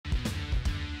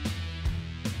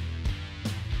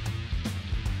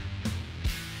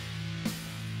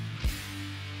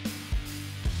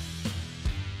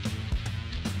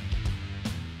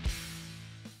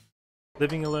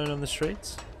Living alone on the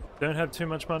streets? Don't have too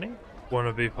much money? Want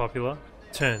to be popular?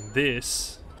 Turn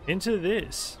this into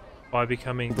this by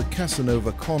becoming The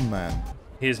Cassanova Conman.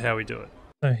 Here's how we do it.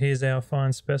 So here's our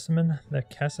fine specimen, the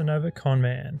Cassanova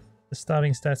Conman. The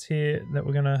starting stats here that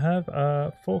we're going to have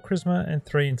are 4 charisma and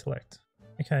 3 intellect.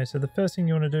 Okay, so the first thing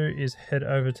you want to do is head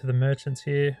over to the merchants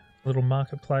here, little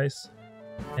marketplace,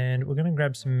 and we're going to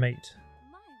grab some meat.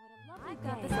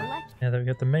 Now that we've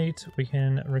got the meat, we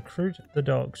can recruit the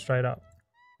dog straight up.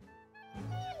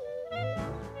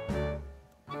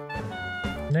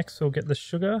 Next, we'll get the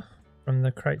sugar from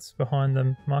the crates behind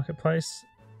the marketplace.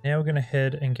 Now we're going to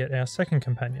head and get our second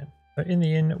companion. So in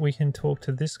the inn, we can talk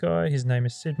to this guy. His name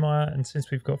is Sidmeyer, and since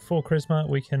we've got 4 charisma,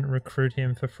 we can recruit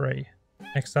him for free.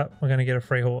 Next up, we're going to get a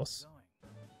free horse.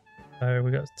 So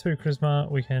we've got 2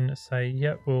 charisma. We can say,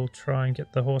 yep, we'll try and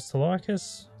get the horse to like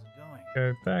us.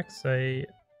 Go back, say,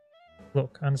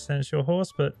 look, I understand it's your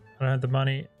horse, but I don't have the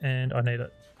money and I need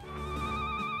it.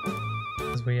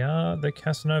 Because we are the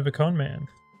Cassanova Conman.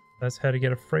 That's how to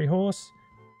get a free horse.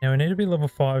 Now we need to be level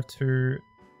 5 to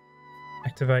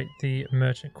activate the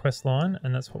merchant quest line,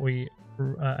 and that's what we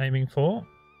are aiming for.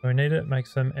 So we need to make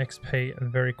some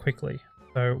XP very quickly.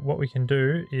 So what we can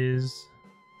do is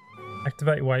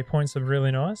activate waypoints are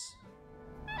really nice.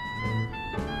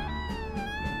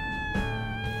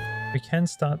 We can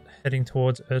start heading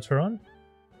towards Erteron,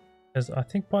 because I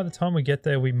think by the time we get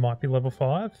there we might be level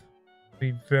 5.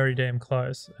 Be very damn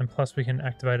close, and plus we can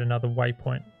activate another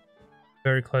waypoint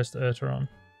very close to Erteron.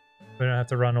 We don't have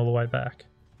to run all the way back.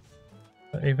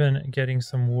 So even getting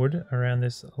some wood around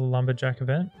this lumberjack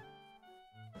event.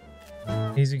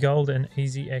 Easy gold and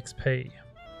easy XP.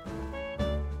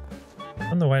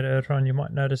 On the way to Erteron, you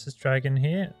might notice this dragon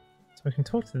here. So we can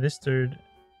talk to this dude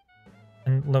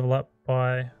and level up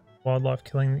by wildlife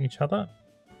killing each other.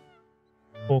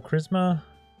 4 charisma.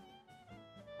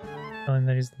 Tell him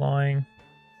that he's lying.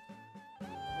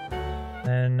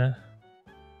 Then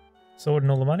sword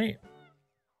and all the money.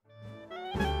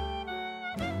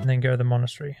 And then go to the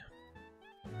monastery.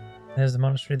 There's the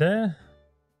monastery there.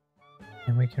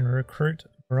 And we can recruit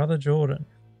Brother Jordan.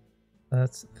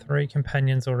 That's 3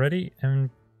 companions already, and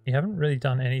you haven't really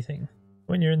done anything.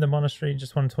 When you're in the monastery, you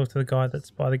just want to talk to the guy that's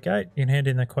by the gate. You can hand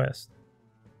in the quest.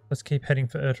 Let's keep heading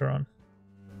for Erteron.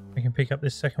 We can pick up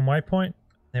this second waypoint.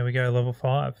 There we go, level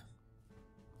 5.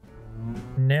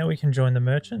 Now we can join the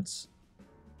merchants.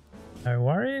 No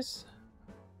worries.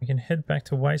 We can head back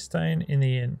to Waystane in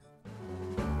the inn.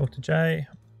 Talk to Jay.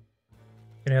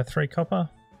 Get our 3 copper.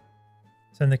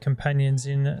 Send the companions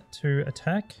in to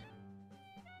attack.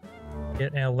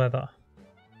 Get our leather.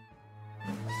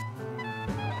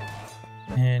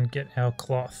 And get our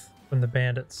cloth from the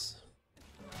bandits.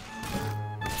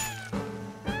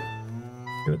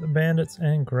 Go at the bandits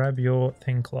and grab your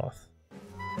thin cloth.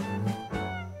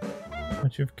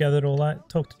 Once you've gathered all that,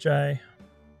 talk to Jay.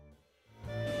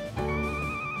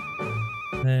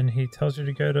 Then he tells you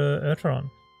to go to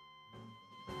Erteron.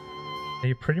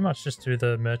 You pretty much just do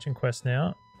the merchant quest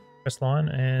now. Quest line,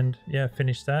 and yeah,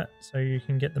 finish that so you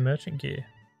can get the merchant gear.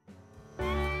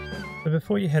 So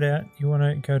before you head out, you want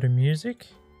to go to music.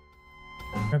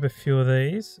 Grab a few of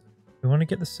these. We want to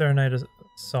get the Serenade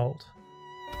Assault.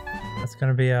 That's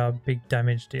going to be our big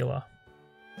damage dealer.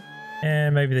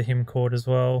 And maybe the hymn chord as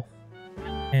well.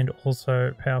 And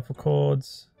also powerful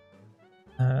chords.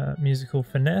 Musical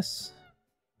finesse.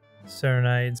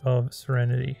 Serenades of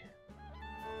Serenity.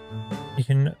 You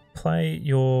can play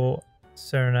your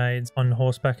serenades on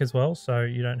horseback as well, so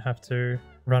you don't have to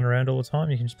run around all the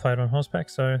time. You can just play it on horseback,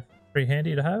 so pretty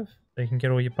handy to have. So you can get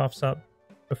all your buffs up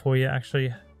before you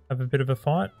actually have a bit of a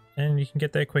fight, and you can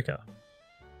get there quicker.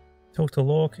 Talk to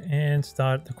Lork and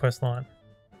start the quest line.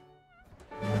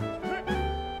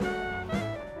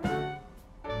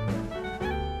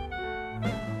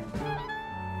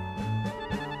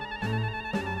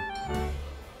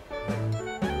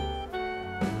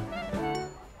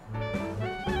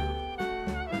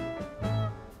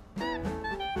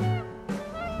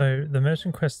 So the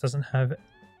merchant quest doesn't have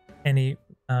any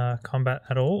combat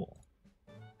at all.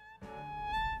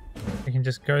 You can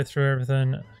just go through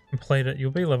everything, complete it.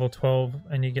 You'll be level 12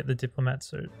 and you get the diplomat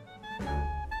suit.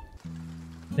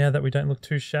 Now that we don't look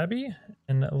too shabby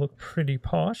and look pretty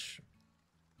posh,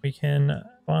 we can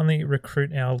finally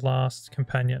recruit our last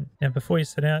companion. Now before you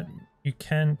set out, you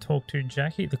can talk to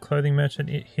Jackie, the clothing merchant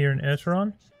here in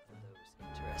Erteron.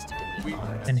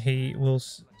 And he will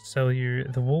sell you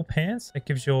the wool pants. It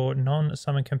gives your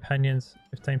non-summon companions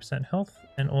 15% health,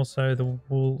 and also the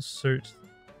wool suit,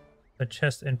 the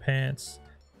chest and pants,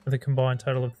 with a combined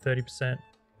total of 30%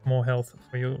 more health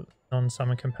for your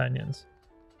non-summon companions.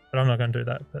 But I'm not going to do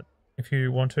that, but if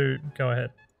you want to, go ahead.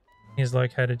 He's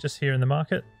located just here in the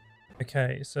market.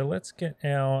 Okay, so let's get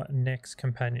our next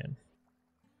companion.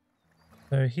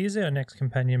 So here's our next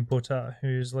companion, Butter,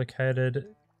 who's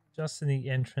located just in the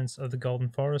entrance of the Golden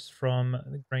Forest from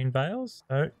the Green Vales.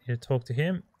 So you talk to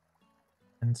him.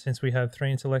 And since we have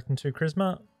 3 intellect and 2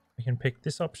 charisma, we can pick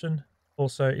this option.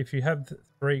 Also, if you have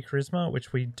 3 charisma,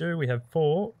 which we do, we have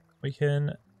 4, we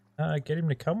can get him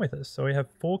to come with us. So we have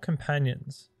 4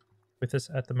 companions with us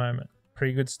at the moment.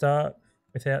 Pretty good start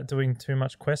without doing too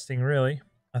much questing, really.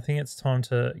 I think it's time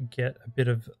to get a bit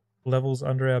of levels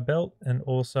under our belt and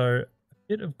also a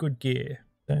bit of good gear.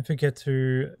 Don't forget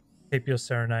to keep your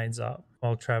serenades up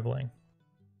while traveling.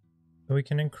 So we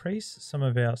can increase some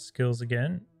of our skills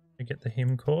again. We get the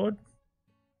hymn chord,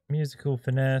 musical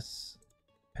finesse,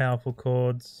 powerful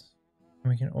chords,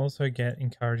 and we can also get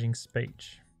encouraging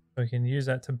speech. So we can use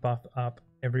that to buff up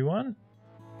everyone.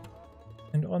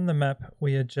 And on the map,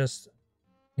 we are just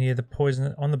near the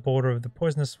poison, on the border of the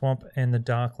poisonous swamp and the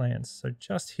darklands. So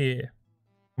just here.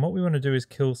 And what we want to do is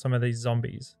kill some of these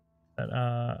zombies that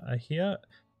are here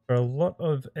for a lot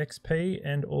of XP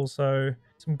and also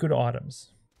some good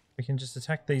items. We can just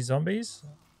attack these zombies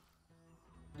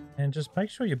and just make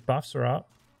sure your buffs are up.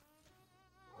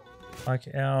 Like,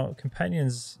 our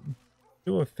companions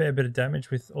do a fair bit of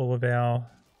damage with all of our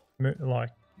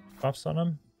like buffs on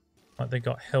them. Like, they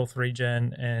got health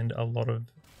regen and a lot of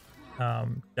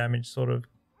damage sort of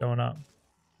going up.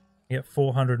 You get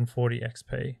 440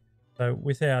 XP. So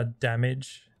with our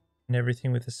damage and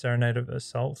everything, with the Serenade of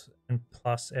Assault and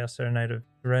plus our Serenade of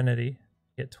Serenity,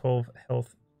 you get 12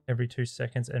 health every 2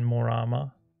 seconds and more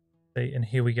armor. See, and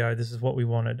here we go. This is what we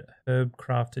wanted. Herb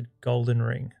crafted golden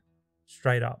ring.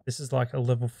 Straight up. This is like a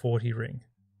level 40 ring.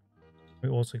 We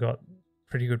also got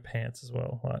pretty good pants as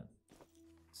well. Right?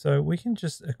 So we can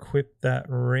just equip that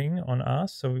ring on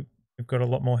us. So we've got a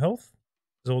lot more health.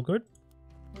 It's all good.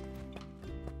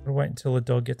 I'll wait until the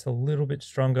dog gets a little bit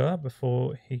stronger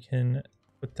before he can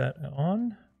put that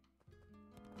on.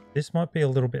 This might be a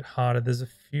little bit harder. There's a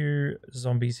few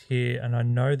zombies here, and I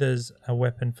know there's a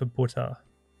weapon for Butter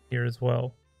here as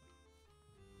well.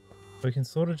 We can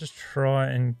sort of just try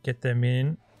and get them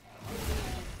in,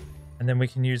 and then we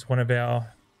can use one of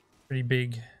our pretty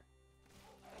big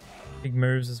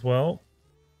moves as well.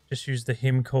 Just use the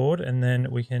hymn chord, and then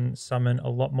we can summon a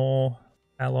lot more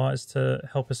allies to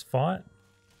help us fight.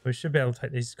 We should be able to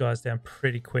take these guys down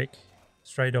pretty quick.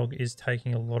 Stray Dog is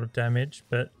taking a lot of damage,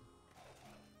 but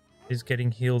is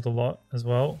getting healed a lot as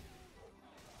well.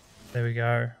 There we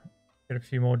go. Get a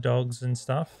few more dogs and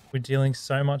stuff. We're dealing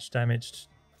so much damage.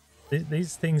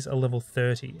 These things are level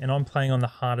 30, and I'm playing on the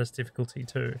hardest difficulty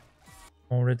too.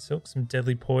 More red silk, some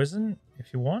deadly poison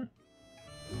if you want.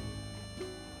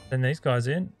 Send these guys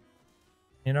in.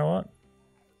 You know what?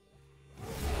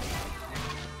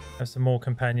 Have some more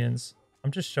companions.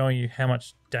 I'm just showing you how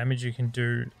much damage you can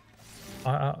do.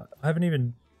 I haven't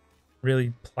even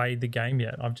really played the game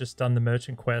yet. I've just done the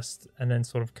merchant quest and then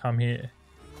sort of come here.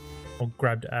 Or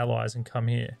grabbed allies and come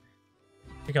here.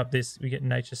 Pick up this, we get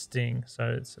Nature Sting.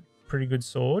 So it's a pretty good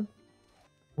sword.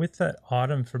 With that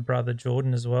item for Brother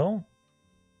Jordan as well,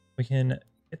 we can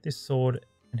get this sword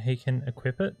and he can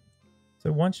equip it.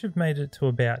 So once you've made it to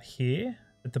about here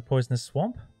at the poisonous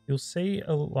swamp, you'll see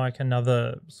like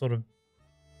another sort of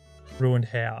ruined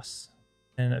house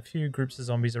and a few groups of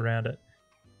zombies around it.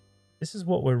 This is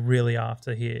what we're really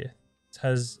after here. It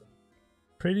has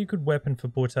pretty good weapon for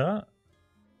Butter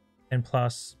and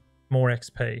plus more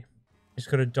XP.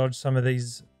 Just got to dodge some of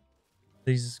these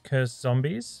cursed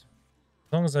zombies.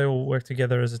 As long as they all work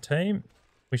together as a team,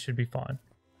 we should be fine.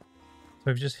 So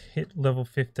we've just hit level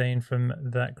 15 from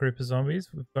that group of zombies.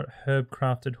 We've got herb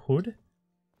crafted hood,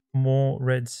 more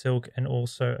red silk, and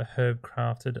also a herb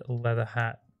crafted leather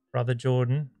hat. Brother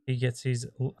Jordan, he gets his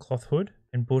cloth hood,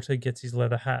 and Butter gets his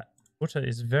leather hat. Butter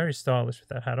is very stylish with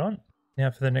that hat on. Now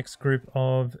for the next group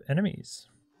of enemies.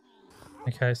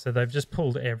 Okay, so they've just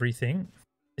pulled everything.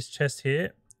 This chest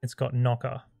here, it's got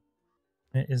knocker.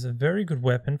 It is a very good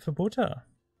weapon for Butter.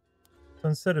 So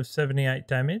instead of 78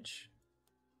 damage,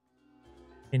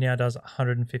 he now does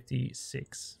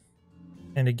 156.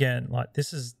 And again, like,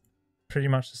 this is pretty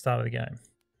much the start of the game.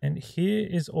 And here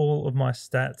is all of my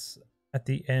stats at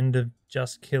the end of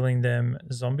just killing them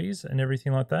zombies and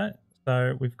everything like that.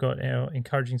 So we've got our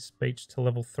encouraging speech to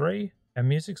level 3. Our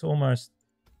music's almost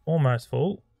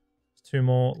full. 2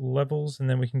 more levels and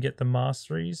then we can get the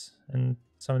masteries and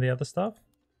some of the other stuff.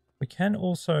 We can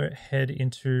also head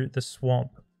into the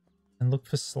swamp and look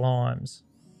for slimes,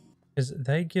 because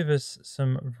they give us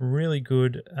some really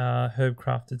good herb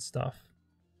crafted stuff.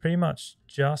 Pretty much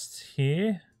just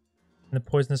here in the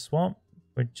poisonous swamp,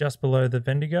 We're just below the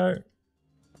Vendigo,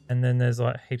 and then there's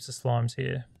like heaps of slimes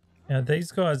here. Now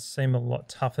these guys seem a lot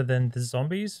tougher than the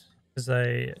zombies because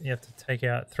you have to take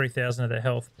out 3,000 of their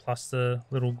health plus the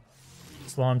little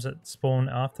slimes that spawn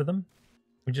after them.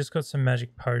 We just got some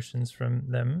magic potions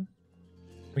from them.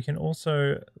 We can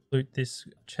also loot this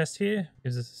chest here.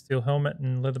 Gives us a steel helmet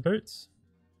and leather boots.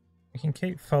 We can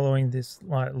keep following this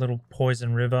like little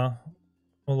poison river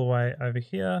all the way over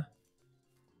here.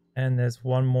 And there's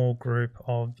one more group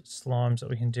of slimes that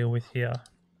we can deal with here.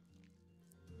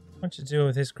 Once you deal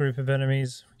with this group of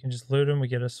enemies, we can just loot them. We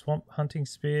get a swamp hunting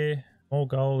spear, more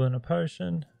gold and a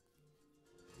potion.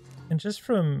 And just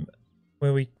from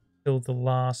where we killed the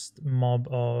last mob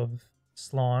of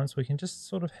slimes, we can just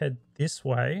sort of head this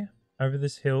way over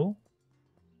this hill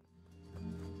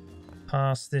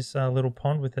past this little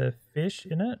pond with a fish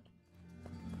in it.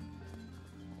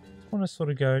 Just want to sort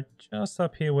of go just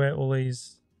up here where all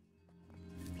these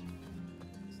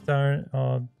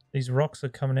these rocks are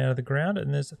coming out of the ground,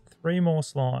 and there's 3 more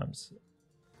slimes.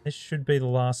 This should be the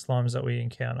last slimes that we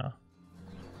encounter.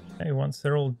 Okay, once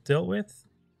they're all dealt with,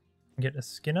 get a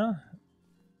skinner,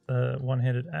 the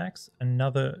one-handed axe,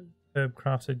 another herb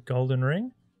crafted golden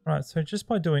ring. Right, so just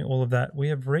by doing all of that, we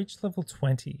have reached level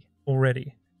 20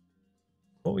 already.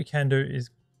 What we can do is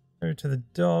go to the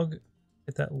dog,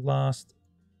 get that last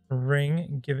ring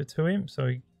and give it to him so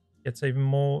he gets even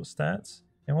more stats.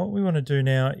 And what we want to do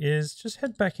now is just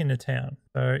head back into town.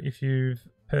 So if you've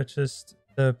purchased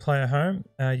the player home,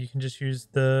 you can just use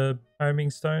the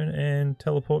homing stone and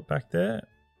teleport back there.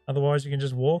 Otherwise, you can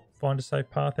just walk, find a safe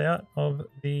path out of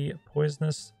the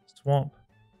poisonous swamp.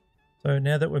 So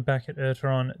now that we're back at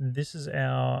Erteron, this is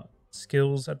our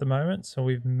skills at the moment. So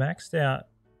we've maxed out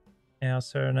our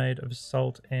Serenade of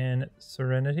Salt and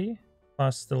Serenity,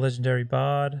 plus the Legendary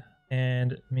Bard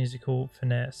and Musical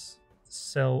Finesse.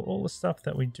 Sell all the stuff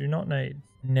that we do not need.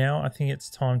 Now I think it's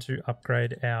time to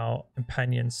upgrade our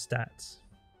companion stats.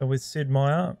 So with Sid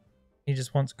Meier, he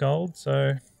just wants gold,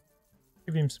 so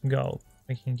give him some gold.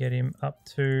 We can get him up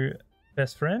to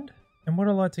best friend. And what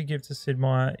I like to give to Sid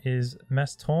Meier is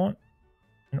Mass Taunt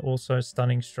and also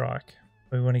Stunning Strike.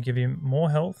 We want to give him more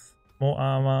health, more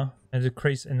armor, and a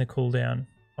decrease in the cooldown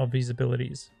of his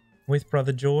abilities. With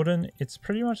Brother Jordan, it's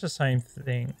pretty much the same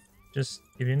thing. Just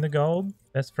give him the gold,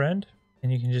 best friend,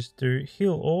 and you can just do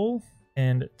Heal All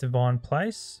and Divine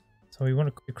Place. So we want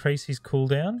to decrease his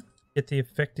cooldown, get the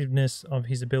effectiveness of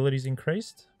his abilities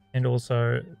increased, and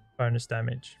also bonus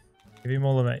damage. Give him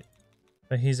all the meat.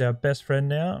 So he's our best friend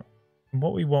now. And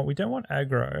what we want, we don't want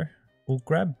aggro. We'll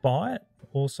grab Bite,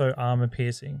 also armor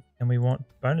piercing, and we want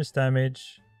bonus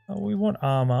damage. Oh, we want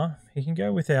armor. He can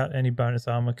go without any bonus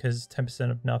armor because 10%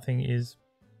 of nothing is,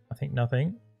 I think,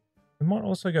 nothing. We might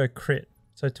also go crit.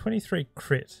 So 23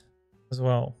 crit as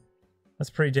well. That's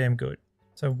pretty damn good.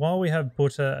 So while we have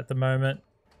Butter at the moment,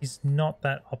 he's not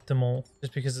that optimal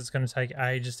just because it's going to take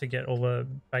ages to get all the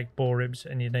baked boar ribs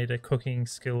and you need a cooking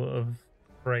skill of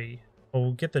 3. Well,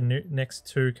 we'll get the next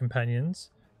 2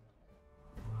 companions.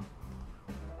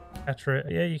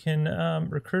 Catra, yeah, you can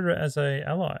recruit her as a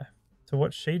ally. So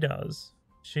what she does,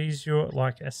 she's your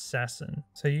like assassin.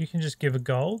 So you can just give her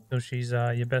gold till she's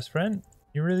your best friend.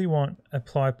 You really want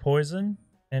apply poison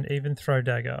and even throw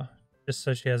dagger, just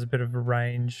so she has a bit of a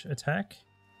range attack.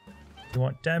 You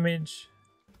want damage,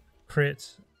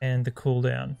 crit, and the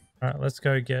cooldown. All right, let's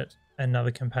go get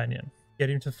another companion. Get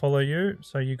him to follow you.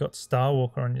 So you got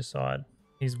Starwalker on your side.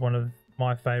 He's one of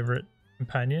my favorite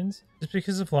companions, just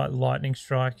because of like lightning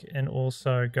strike and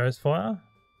also Ghostfire,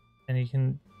 and he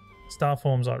can star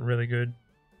form's like really good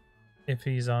if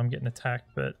he's getting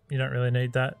attacked, but you don't really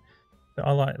need that. But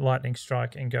I like lightning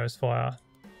strike and Ghostfire.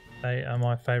 They are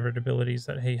my favorite abilities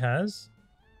that he has.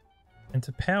 And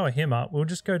to power him up, we'll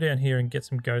just go down here and get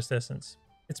some Ghost Essence.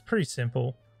 It's pretty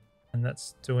simple, and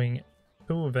that's doing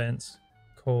 2 events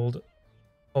called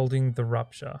Holding the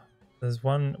Rupture. There's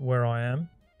one where I am,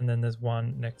 and then there's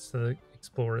one next to the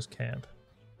Explorer's Camp.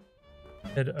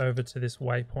 Head over to this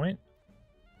waypoint.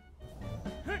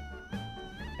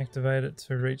 Activate it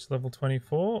to reach level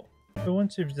 24. But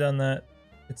once you've done that,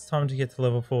 it's time to get to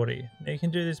level 40. Now you can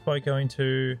do this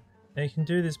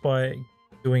by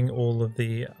doing all of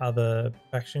the other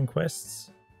faction quests.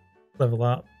 Level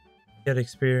up, get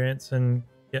experience, and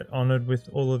get honored with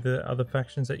all of the other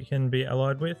factions that you can be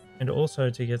allied with, and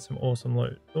also to get some awesome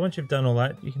loot. So once you've done all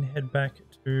that, you can head back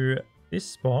to this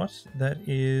spot that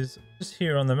is just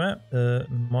here on the map, the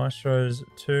Maestro's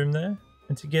tomb there.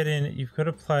 And to get in, you've got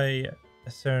to play a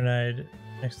serenade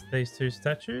next to these 2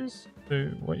 statues. So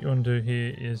what you want to do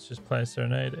here is just play a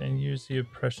serenade and use the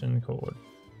oppression chord.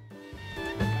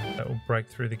 That will break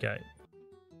through the gate.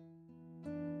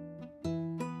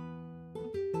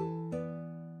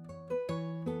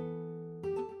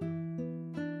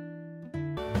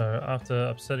 after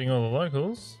upsetting all the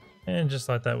locals, and just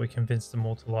like that we convinced them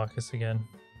all to like us again.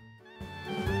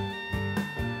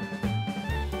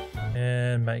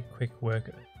 And make quick work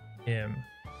of him.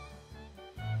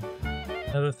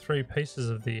 Another 3 pieces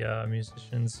of the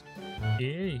musicians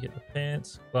here. You get the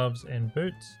pants, gloves and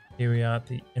boots. Here we are at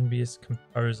the envious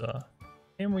composer.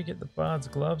 And we get the bard's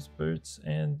gloves, boots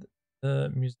and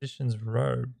the musician's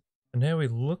robe. So now we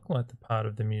look like the part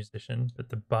of the musician, but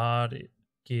the bard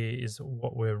gear is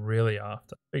what we're really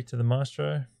after. Speak to the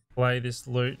maestro, play this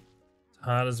lute as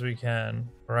hard as we can.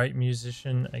 Great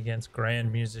musician against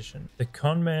grand musician. The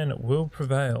conman will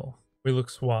prevail. We look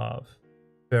suave,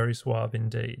 very suave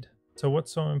indeed. So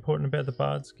what's so important about the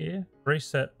bard's gear?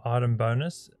 Reset item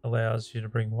bonus allows you to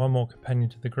bring 1 more companion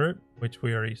to the group, which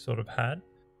we already sort of had.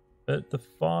 But the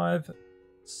 5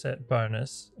 set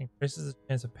bonus increases the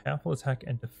chance of powerful attack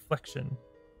and deflection.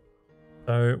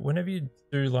 So whenever you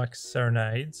do like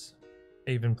serenades,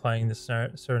 even playing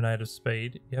the serenade of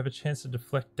speed, you have a chance to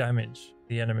deflect damage to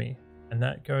the enemy. And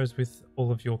that goes with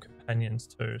all of your companions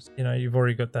too. So, you know, you've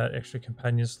already got that extra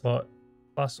companion slot,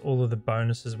 plus all of the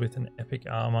bonuses with an epic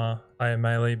armor, a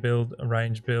melee build, a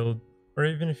range build, or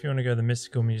even if you want to go the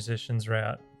mystical musicians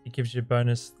route, it gives you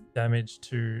bonus damage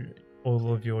to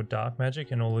all of your dark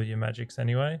magic and all of your magics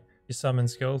anyway. You summon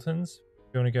skeletons.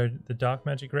 If you want to go the dark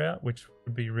magic route, which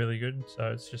would be really good, so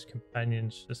it's just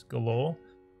companions just galore.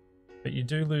 But you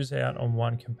do lose out on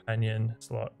 1 companion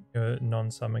slot, your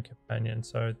non-summon companion,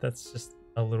 so that's just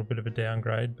a little bit of a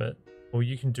downgrade, but well,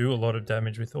 you can do a lot of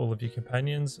damage with all of your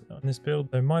companions on this build.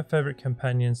 So my favorite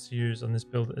companions to use on this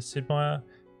build are Sidmire,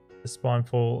 the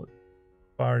Spinefall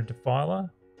Fiery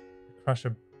Defiler, the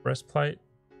Crusher Breastplate,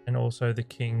 and also the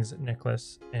King's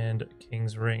Necklace and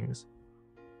King's Rings.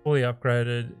 Fully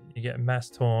upgraded, you get Mass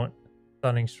Taunt,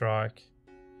 Stunning Strike,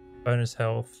 bonus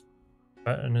health,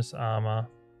 bonus armor,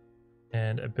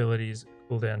 and abilities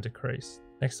cooldown decrease.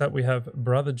 Next up we have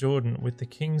Brother Jordan with the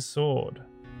King's Sword,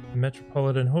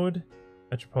 Metropolitan Hood,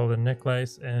 Metropolitan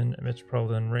Necklace, and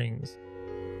Metropolitan Rings.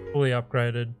 Fully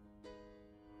upgraded.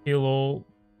 Heal all,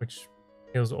 which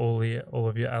heals all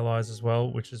of your allies as well,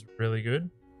 which is really good.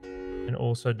 And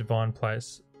also Divine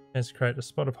Place. Chance to create a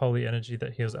spot of holy energy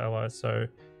that heals allies. So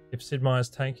if Sidmire's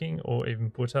tanking or even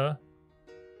Butter,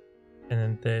 and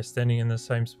then they're standing in the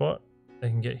same spot, they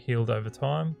can get healed over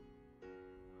time.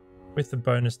 With the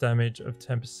bonus damage of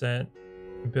 10%,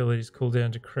 abilities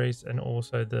cooldown decrease, and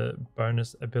also the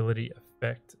bonus ability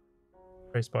effect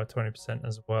increased by 20%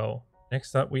 as well.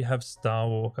 Next up we have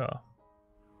Starwalker,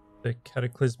 the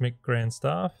Cataclysmic Grand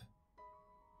Staff,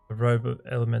 the Robe of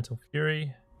Elemental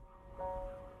Fury,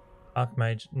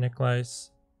 Archmage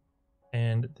Necklace,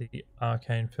 and the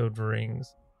Arcane Filled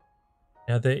Rings.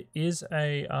 Now there is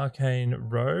a Arcane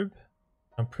Robe.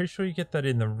 I'm pretty sure you get that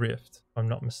in the Rift, if I'm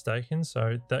not mistaken,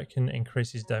 so that can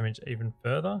increase his damage even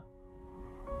further.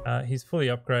 He's fully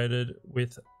upgraded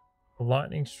with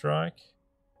Lightning Strike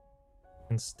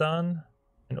and Stun,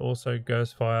 and also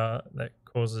Ghost Fire that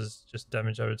causes just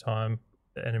damage over time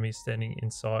to enemies standing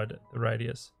inside the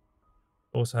radius.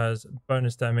 Also has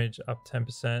bonus damage up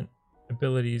 10%,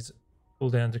 abilities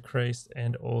cooldown decreased,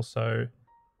 and also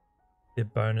the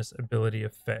bonus ability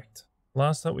effect.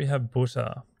 Last up we have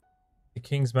Butter, the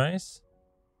King's Mace,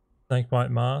 Snakebite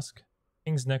Mask,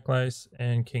 King's Necklace,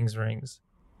 and King's Rings.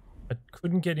 I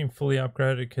couldn't get him fully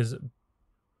upgraded because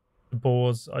the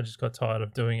boars, I just got tired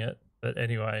of doing it. But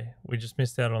anyway, we just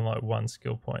missed out on like 1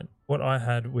 skill point. What I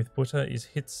had with Butter is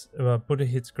Butter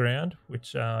hits ground,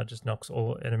 which just knocks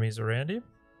all enemies around him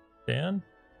down.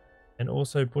 And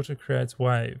also Butter creates a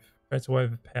wave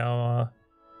of power,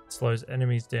 slows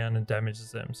enemies down and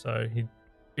damages them. So he's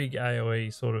big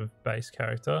AoE sort of base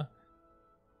character.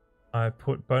 I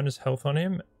put bonus health on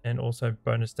him and also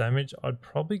bonus damage. I'd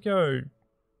probably go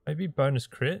maybe bonus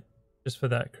crit, just for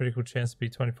that critical chance to be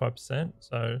 25%,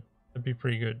 so that'd be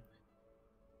pretty good.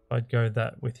 I'd go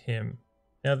that with him.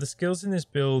 Now the skills in this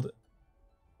build,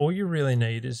 all you really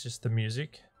need is just the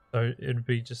music. So it'd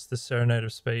be just the Serenade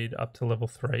of Speed up to level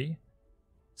 3,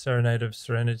 Serenade of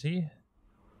Serenity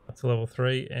up to level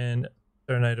 3, and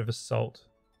Serenade of Assault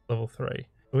level 3.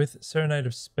 With Serenade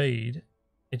of Speed,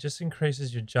 it just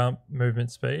increases your jump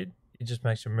movement speed. It just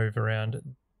makes you move around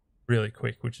really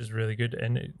quick, which is really good,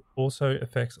 and it also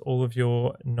affects all of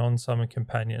your non-summon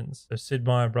companions. So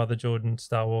Sidmire, Brother Jordan,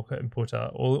 Starwalker, and Butter.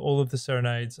 All of the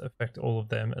Serenades affect all of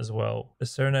them as well. The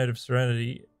Serenade of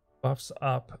Serenity buffs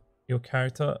up your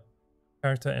character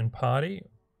and party,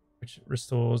 which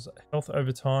restores health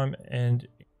over time and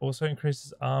also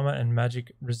increases armor and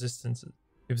magic resistances.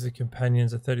 Gives the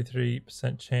companions a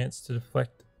 33% chance to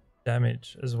deflect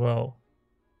damage as well.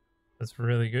 That's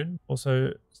really good.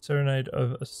 Also, Serenade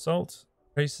of Assault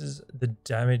increases the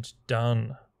damage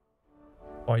done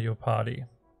by your party,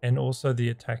 and also the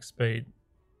attack speed.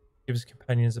 Gives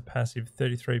companions a passive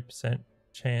 33%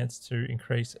 chance to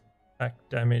increase attack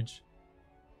damage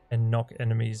and knock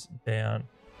enemies down.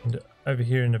 And over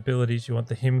here in abilities, you want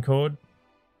the hymn chord.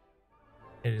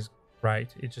 It is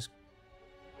great. It just,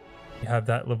 you have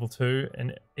that level 2,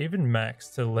 and even max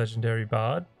to legendary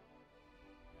bard.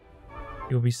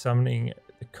 You'll be summoning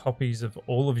the copies of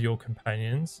all of your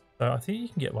companions. So I think you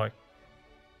can get like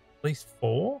at least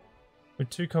 4 with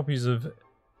 2 copies of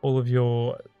all of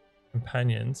your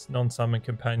companions, non-summon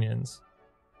companions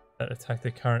that attack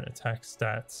their current attack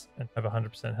stats and have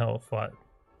 100% health. Like,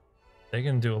 they're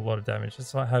going to do a lot of damage.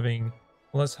 It's like having,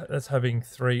 well, that's having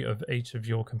 3 of each of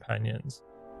your companions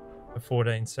for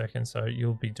 14 seconds. So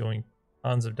you'll be doing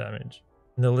tons of damage.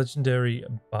 And the legendary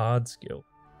bard skill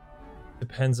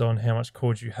depends on how much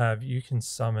chords you have. You can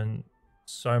summon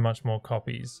so much more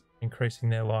copies, increasing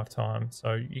their lifetime.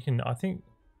 So you can, I think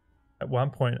at one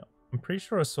point, I'm pretty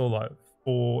sure I saw like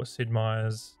 4 Sid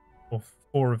Meier's, or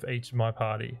 4 of each of my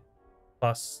party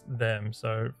plus them.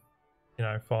 So, you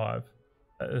know, 5.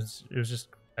 It was just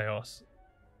chaos.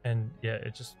 And yeah,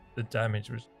 it just, the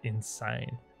damage was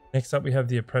insane. Next up, we have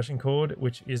the oppression chord,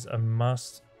 which is a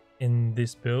must in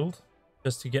this build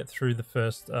just to get through the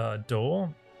first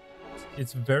door.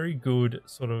 It's very good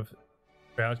sort of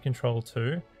crowd control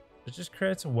too. It just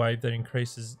creates a wave that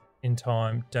increases in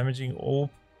time, damaging all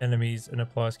enemies, and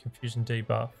applies confusion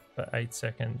debuff for 8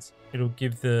 seconds. It'll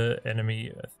give the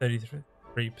enemy a 33%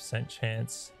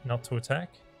 chance not to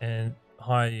attack, and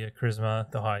higher your charisma,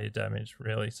 the higher your damage,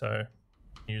 really. So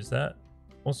use that.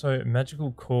 Also,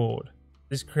 magical chord.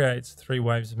 This creates 3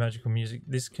 waves of magical music.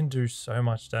 This can do so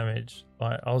much damage.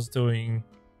 Like, I was doing,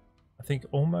 I think,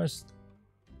 almost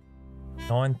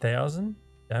 9,000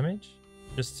 damage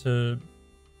just to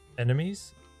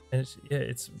enemies, and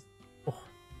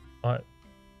like,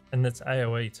 and that's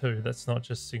AoE too. That's not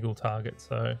just single target,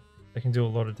 so they can do a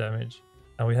lot of damage.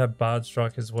 And we have Bard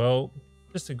Strike as well.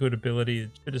 Just a good ability,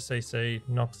 bit of CC,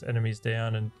 knocks enemies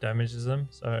down and damages them,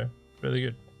 so really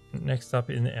good. Next up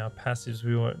in our passives,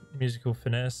 we want Musical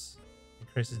Finesse.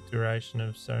 Increases duration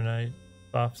of Serenade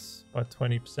buffs by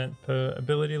 20% per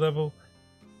ability level.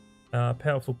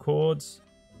 Powerful Chords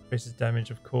increases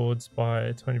damage of chords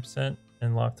by 20%,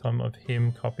 and lifetime of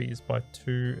hymn copies by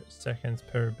 2 seconds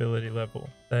per ability level.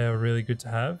 They are really good to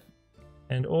have.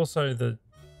 And also the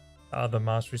other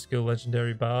mastery skill,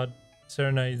 Legendary Bard.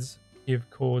 Serenades give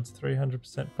chords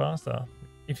 300% faster.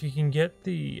 If you can get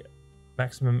the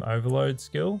maximum overload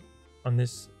skill on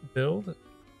this build,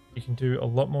 you can do a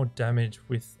lot more damage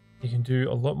with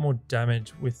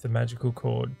the magical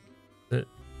chord that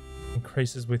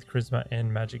increases with charisma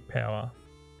and magic power.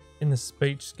 In the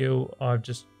speech skill, I've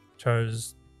just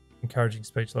chose encouraging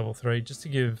speech level 3 just to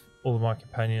give all of my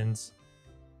companions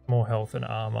more health and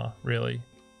armor, really.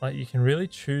 Like, you can really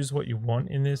choose what you want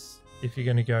in this if you're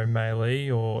going to go melee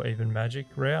or even magic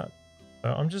route. So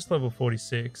I'm just level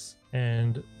 46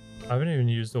 and I haven't even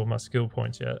used all my skill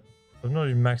points yet. I'm not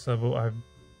even max level. I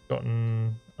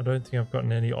don't think I've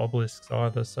gotten any obelisks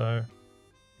either. So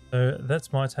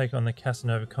that's my take on the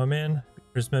Cassanova Conman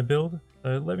charisma build.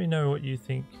 So let me know what you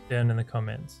think down in the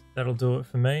comments. That'll do it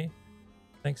for me.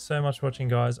 Thanks so much for watching,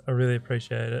 guys. I really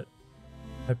appreciate it.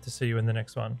 Hope to see you in the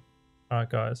next one.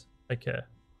 Alright guys, take care.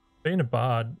 Being a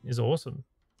bard is awesome.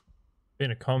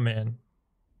 Being a conman,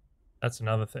 that's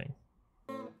another thing.